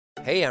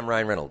Hey, I'm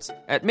Ryan Reynolds.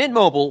 At Mint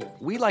Mobile,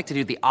 we like to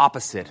do the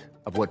opposite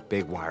of what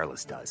Big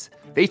Wireless does.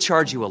 They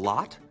charge you a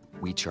lot,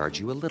 we charge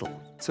you a little.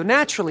 So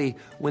naturally,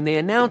 when they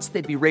announced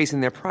they'd be raising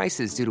their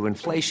prices due to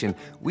inflation,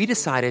 we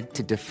decided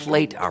to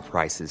deflate our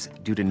prices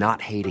due to not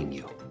hating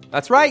you.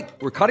 That's right.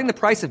 We're cutting the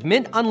price of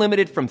Mint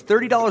Unlimited from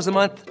 $30 a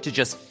month to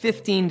just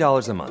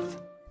 $15 a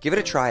month. Give it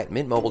a try at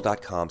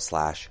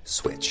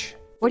mintmobile.com/switch.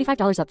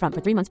 $45 up front for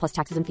 3 months plus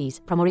taxes and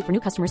fees. Promo rate for new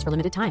customers for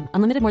limited time.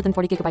 Unlimited more than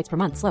 40 gigabytes per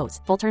month. Slows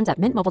full terms at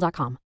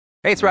mintmobile.com.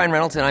 Hey, it's Ryan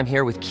Reynolds, and I'm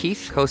here with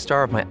Keith,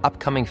 co-star of my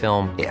upcoming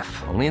film, If,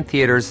 only in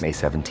theaters May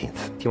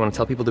 17th. Do you want to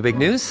tell people the big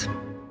news?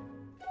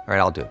 All right,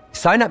 I'll do it.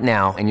 Sign up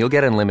now and you'll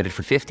get unlimited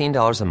for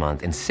 $15 a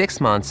month and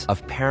 6 months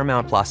of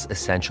Paramount Plus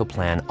Essential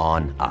Plan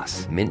on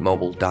us.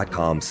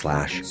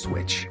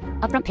 mintmobile.com/switch.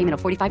 Upfront payment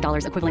of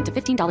 $45 equivalent to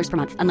 $15 per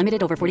month.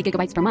 Unlimited over 40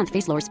 gigabytes per month.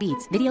 Face lower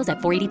speeds. Videos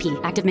at 480p.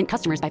 Active Mint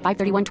customers by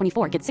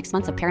 531.24 get 6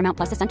 months of Paramount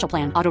Plus Essential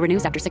Plan. Auto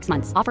renews after 6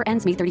 months. Offer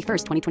ends May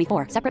 31st,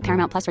 2024. Separate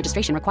Paramount Plus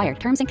registration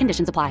required. Terms and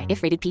conditions apply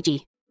if rated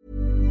PG.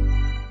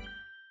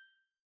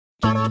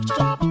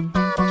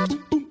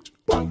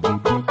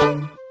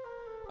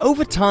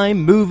 Over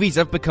time, movies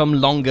have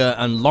become longer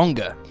and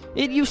longer.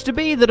 It used to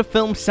be that a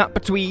film sat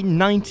between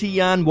 90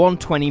 and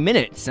 120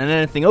 minutes, and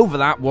anything over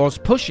that was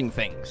pushing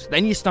things.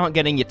 Then you start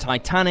getting your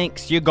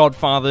Titanics, your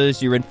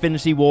Godfathers, your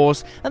Infinity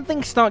Wars, and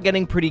things start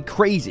getting pretty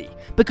crazy.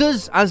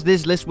 Because, as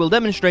this list will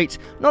demonstrate,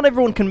 not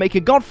everyone can make a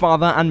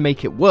Godfather and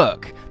make it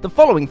work. The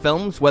following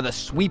films, whether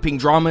sweeping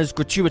dramas,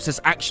 gratuitous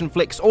action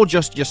flicks, or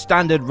just your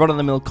standard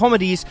run-of-the-mill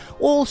comedies,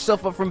 all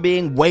suffer from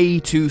being way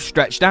too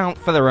stretched out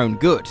for their own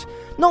good.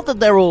 Not that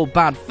they're all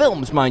bad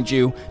films, mind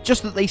you,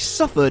 just that they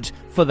suffered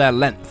for their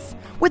length.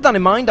 With that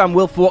in mind, I'm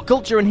Will for What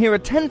Culture, and here are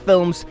 10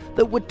 films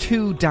that were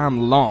too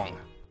damn long.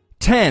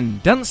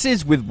 10.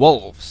 Dances with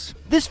Wolves.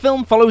 This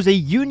film follows a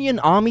Union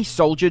Army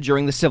soldier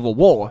during the Civil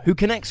War who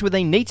connects with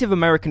a Native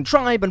American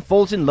tribe and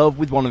falls in love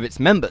with one of its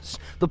members.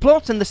 The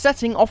plot and the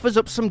setting offers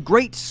up some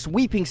great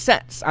sweeping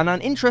sets and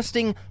an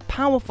interesting,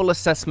 powerful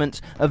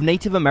assessment of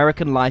Native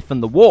American life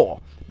and the war.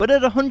 But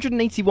at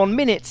 181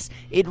 minutes,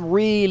 it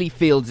really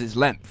feels its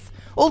length.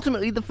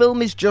 Ultimately, the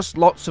film is just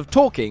lots of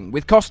talking,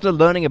 with Costner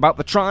learning about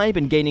the tribe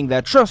and gaining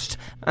their trust,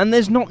 and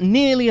there's not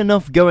nearly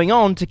enough going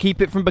on to keep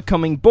it from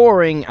becoming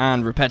boring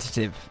and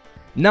repetitive.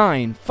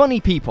 9. Funny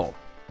People.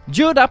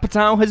 Judd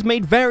Apatow has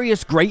made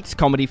various great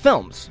comedy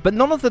films, but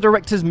none of the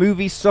director's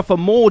movies suffer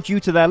more due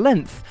to their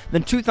length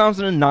than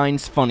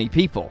 2009's Funny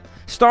People.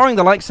 Starring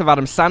the likes of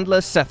Adam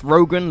Sandler, Seth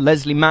Rogen,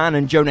 Leslie Mann,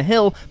 and Jonah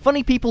Hill,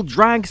 Funny People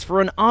drags for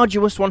an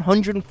arduous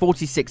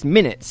 146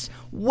 minutes,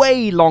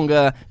 way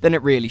longer than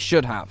it really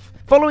should have.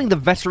 Following the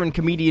veteran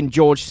comedian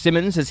George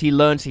Simmons as he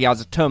learns he has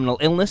a terminal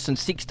illness and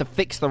seeks to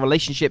fix the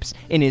relationships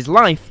in his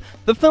life,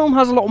 the film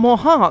has a lot more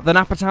heart than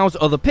Apatow's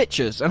other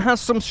pictures and has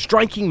some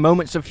striking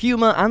moments of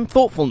humour and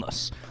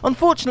thoughtfulness.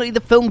 Unfortunately, the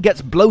film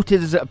gets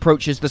bloated as it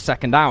approaches the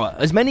second hour,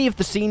 as many of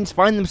the scenes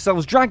find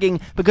themselves dragging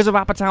because of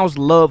Apatow's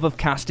love of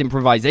cast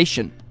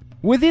improvisation.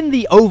 Within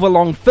the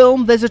overlong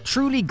film, there's a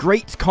truly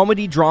great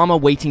comedy drama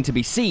waiting to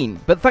be seen,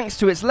 but thanks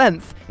to its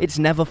length, it's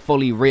never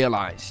fully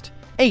realised.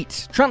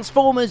 8.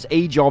 Transformers: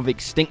 Age of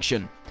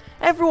Extinction.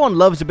 Everyone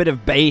loves a bit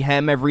of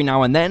Bayhem every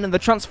now and then, and the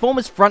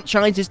Transformers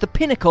franchise is the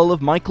pinnacle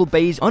of Michael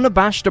Bay's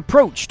unabashed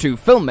approach to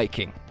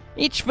filmmaking.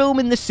 Each film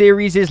in the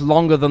series is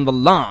longer than the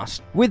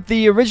last, with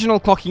the original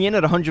clocking in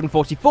at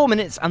 144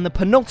 minutes and the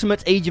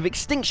penultimate Age of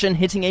Extinction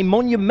hitting a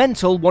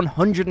monumental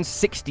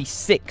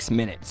 166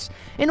 minutes.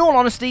 In all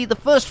honesty, the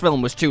first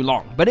film was too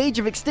long, but Age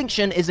of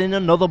Extinction is in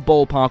another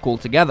ballpark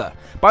altogether.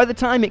 By the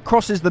time it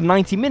crosses the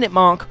 90-minute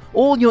mark,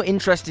 all your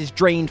interest is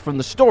drained from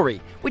the story,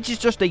 which is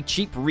just a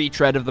cheap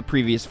retread of the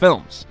previous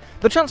films.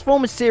 The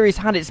Transformers series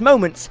had its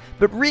moments,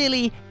 but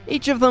really,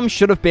 each of them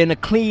should have been a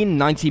clean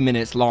 90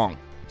 minutes long.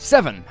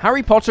 7.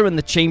 Harry Potter and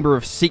the Chamber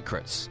of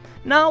Secrets.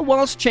 Now,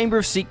 whilst Chamber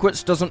of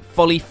Secrets doesn't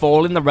fully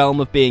fall in the realm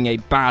of being a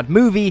bad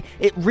movie,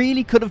 it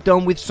really could have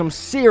done with some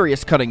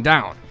serious cutting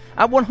down.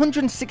 At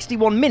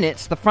 161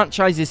 minutes, the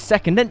franchise's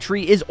second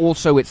entry is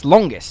also its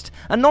longest,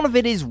 and none of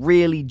it is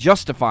really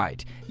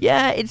justified.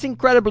 Yeah, it's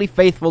incredibly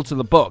faithful to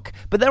the book,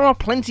 but there are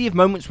plenty of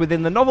moments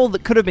within the novel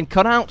that could have been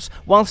cut out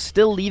while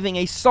still leaving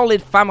a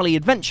solid family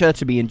adventure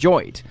to be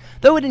enjoyed.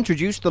 Though it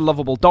introduced the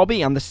lovable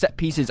Dobby and the set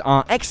pieces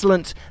are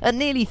excellent, at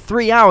nearly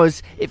 3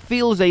 hours, it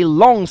feels a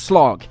long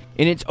slog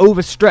in its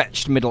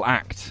overstretched middle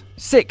act.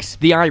 6.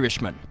 The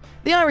Irishman.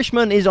 The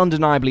Irishman is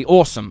undeniably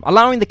awesome,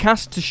 allowing the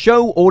cast to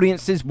show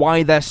audiences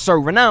why they're so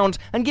renowned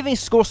and giving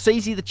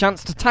Scorsese the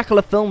chance to tackle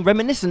a film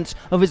reminiscent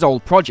of his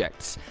old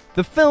projects.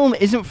 The film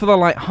isn't for the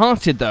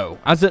light-hearted though,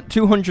 as at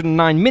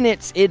 209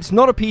 minutes, it's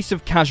not a piece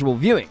of casual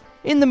viewing.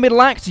 In the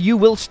middle act, you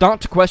will start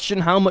to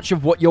question how much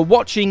of what you're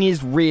watching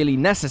is really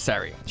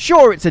necessary.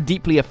 Sure, it's a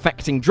deeply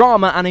affecting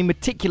drama and a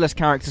meticulous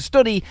character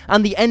study,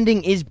 and the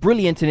ending is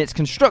brilliant in its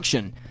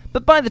construction.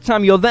 But by the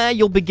time you're there,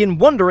 you'll begin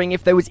wondering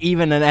if there was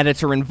even an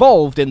editor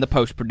involved in the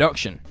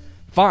post-production.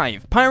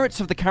 5. Pirates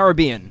of the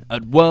Caribbean: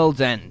 At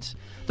World's End.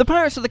 The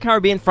Pirates of the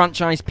Caribbean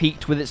franchise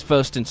peaked with its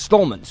first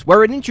installment,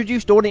 where it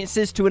introduced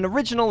audiences to an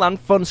original and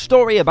fun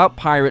story about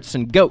pirates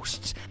and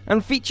ghosts,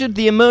 and featured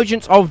the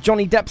emergence of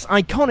Johnny Depp's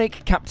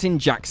iconic Captain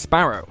Jack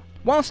Sparrow.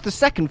 Whilst the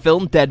second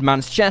film, Dead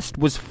Man's Chest,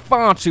 was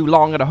far too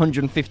long at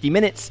 150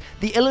 minutes,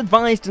 the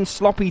ill-advised and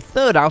sloppy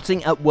third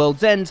outing at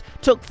World's End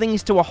took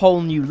things to a whole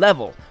new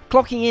level,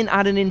 clocking in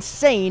at an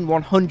insane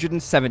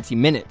 170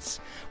 minutes.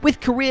 With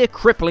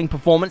career-crippling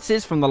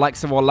performances from the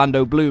likes of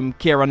Orlando Bloom,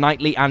 Keira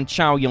Knightley and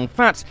Chow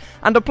Yun-fat,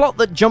 and a plot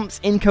that jumps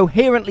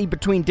incoherently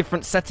between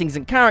different settings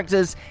and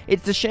characters,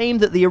 it's a shame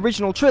that the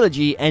original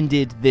trilogy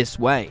ended this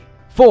way.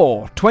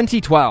 4.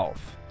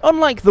 2012.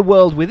 Unlike The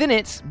World Within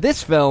It,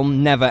 this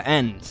film never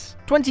ends.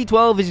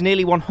 2012 is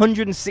nearly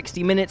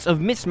 160 minutes of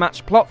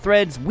mismatched plot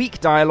threads,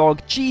 weak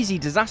dialogue, cheesy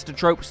disaster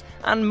tropes,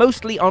 and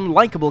mostly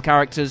unlikable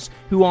characters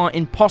who are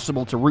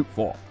impossible to root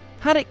for.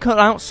 Had it cut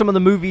out some of the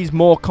movie's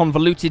more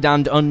convoluted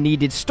and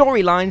unneeded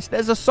storylines,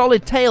 there's a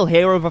solid tale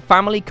here of a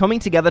family coming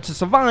together to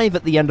survive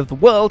at the end of the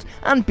world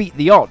and beat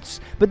the odds,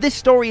 but this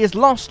story is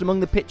lost among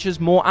the picture's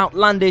more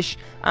outlandish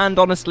and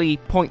honestly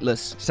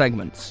pointless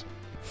segments.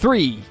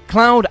 3.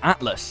 Cloud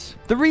Atlas.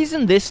 The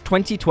reason this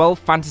 2012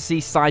 fantasy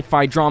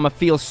sci-fi drama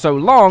feels so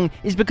long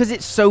is because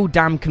it's so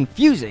damn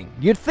confusing.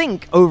 You'd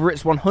think, over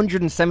its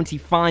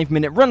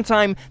 175-minute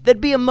runtime,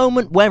 there'd be a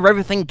moment where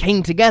everything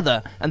came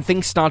together and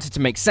things started to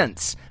make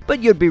sense,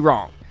 but you'd be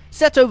wrong.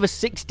 Set over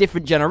 6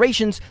 different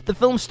generations, the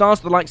film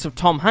stars the likes of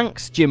Tom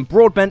Hanks, Jim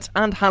Broadbent,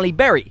 and Halle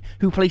Berry,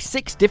 who play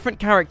 6 different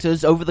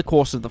characters over the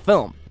course of the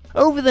film.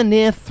 Over the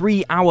near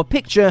 3-hour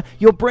picture,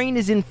 your brain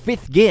is in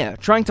 5th gear,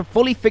 trying to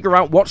fully figure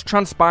out what's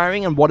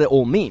transpiring and what it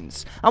all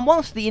means. And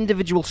whilst the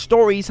individual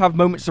stories have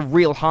moments of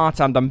real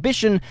heart and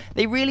ambition,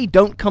 they really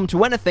don't come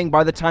to anything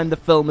by the time the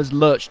film has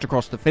lurched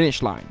across the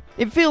finish line.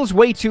 It feels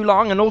way too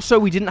long, and also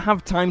we didn't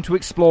have time to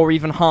explore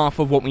even half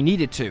of what we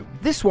needed to.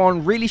 This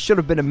one really should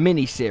have been a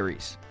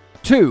mini-series.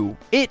 2.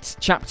 It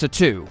Chapter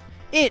 2.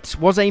 It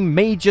was a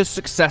major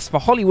success for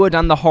Hollywood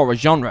and the horror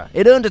genre.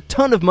 It earned a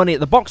ton of money at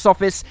the box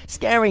office,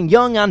 scaring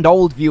young and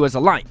old viewers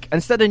alike,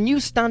 and set a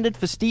new standard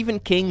for Stephen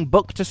King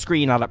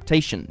book-to-screen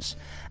adaptations.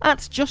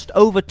 At just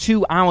over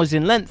 2 hours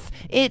in length,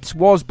 it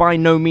was by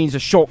no means a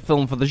short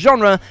film for the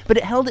genre, but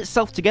it held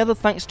itself together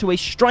thanks to a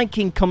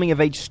striking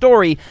coming-of-age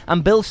story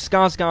and Bill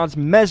Skarsgård's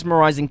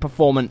mesmerizing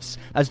performance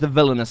as the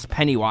villainous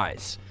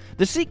Pennywise.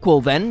 The sequel,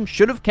 then,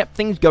 should have kept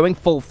things going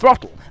full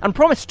throttle, and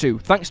promised to,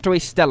 thanks to a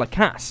stellar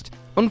cast.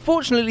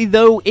 Unfortunately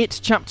though, It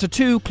Chapter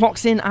 2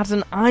 clocks in at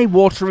an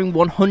eye-watering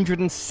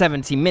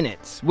 170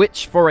 minutes,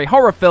 which for a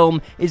horror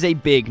film is a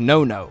big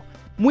no-no.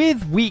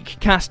 With weak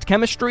cast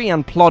chemistry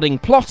and plodding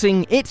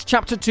plotting, It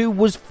Chapter 2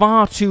 was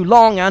far too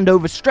long and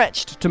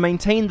overstretched to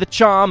maintain the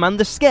charm and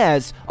the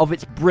scares of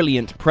its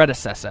brilliant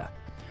predecessor.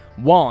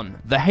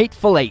 1. The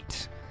Hateful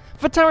Eight.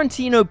 For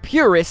Tarantino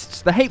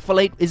purists, The Hateful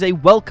Eight is a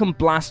welcome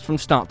blast from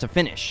start to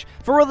finish.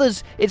 For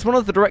others, it's one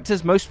of the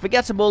director's most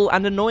forgettable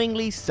and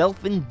annoyingly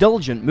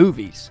self-indulgent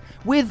movies.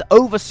 With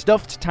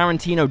overstuffed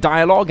Tarantino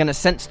dialogue and a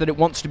sense that it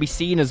wants to be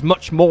seen as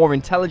much more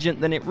intelligent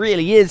than it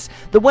really is,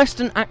 the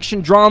Western action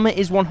drama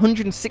is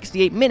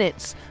 168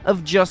 minutes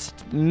of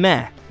just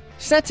meh.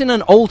 Set in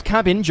an old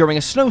cabin during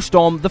a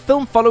snowstorm, the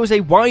film follows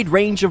a wide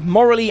range of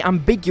morally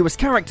ambiguous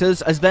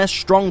characters as their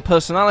strong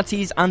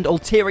personalities and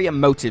ulterior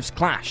motives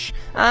clash.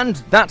 And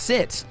that's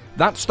it.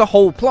 That's the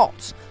whole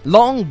plot.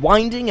 Long,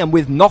 winding, and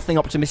with nothing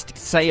optimistic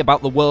to say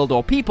about the world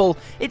or people,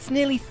 it's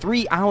nearly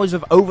 3 hours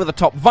of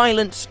over-the-top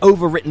violence,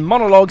 overwritten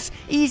monologues,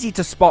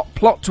 easy-to-spot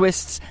plot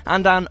twists,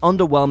 and an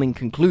underwhelming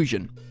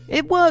conclusion.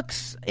 It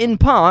works, in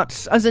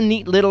part, as a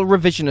neat little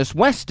revisionist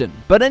western,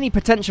 but any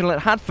potential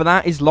it had for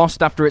that is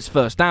lost after its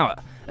first hour.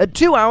 At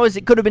 2 hours,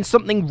 it could have been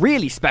something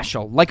really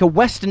special, like a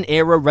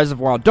western-era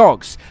Reservoir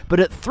Dogs, but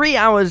at 3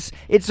 hours,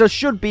 it's a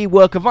should-be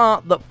work of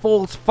art that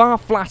falls far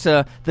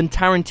flatter than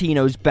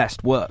Tarantino's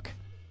best work.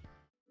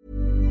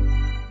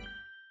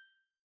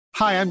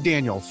 Hi, I'm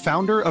Daniel,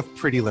 founder of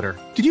Pretty Litter.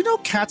 Did you know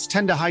cats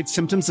tend to hide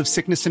symptoms of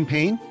sickness and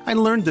pain? I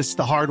learned this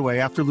the hard way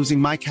after losing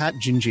my cat,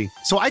 Gingy.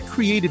 So I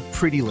created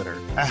Pretty Litter,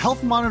 a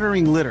health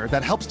monitoring litter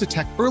that helps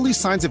detect early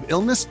signs of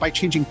illness by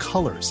changing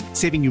colors,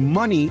 saving you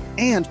money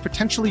and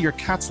potentially your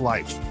cat's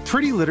life.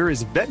 Pretty Litter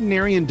is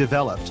veterinarian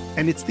developed,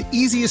 and it's the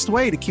easiest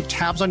way to keep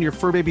tabs on your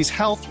fur baby's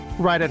health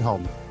right at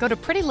home. Go to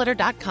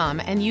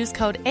prettylitter.com and use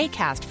code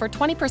ACAST for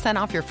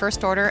 20% off your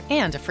first order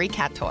and a free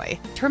cat toy.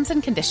 Terms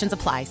and conditions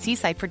apply. See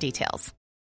site for details.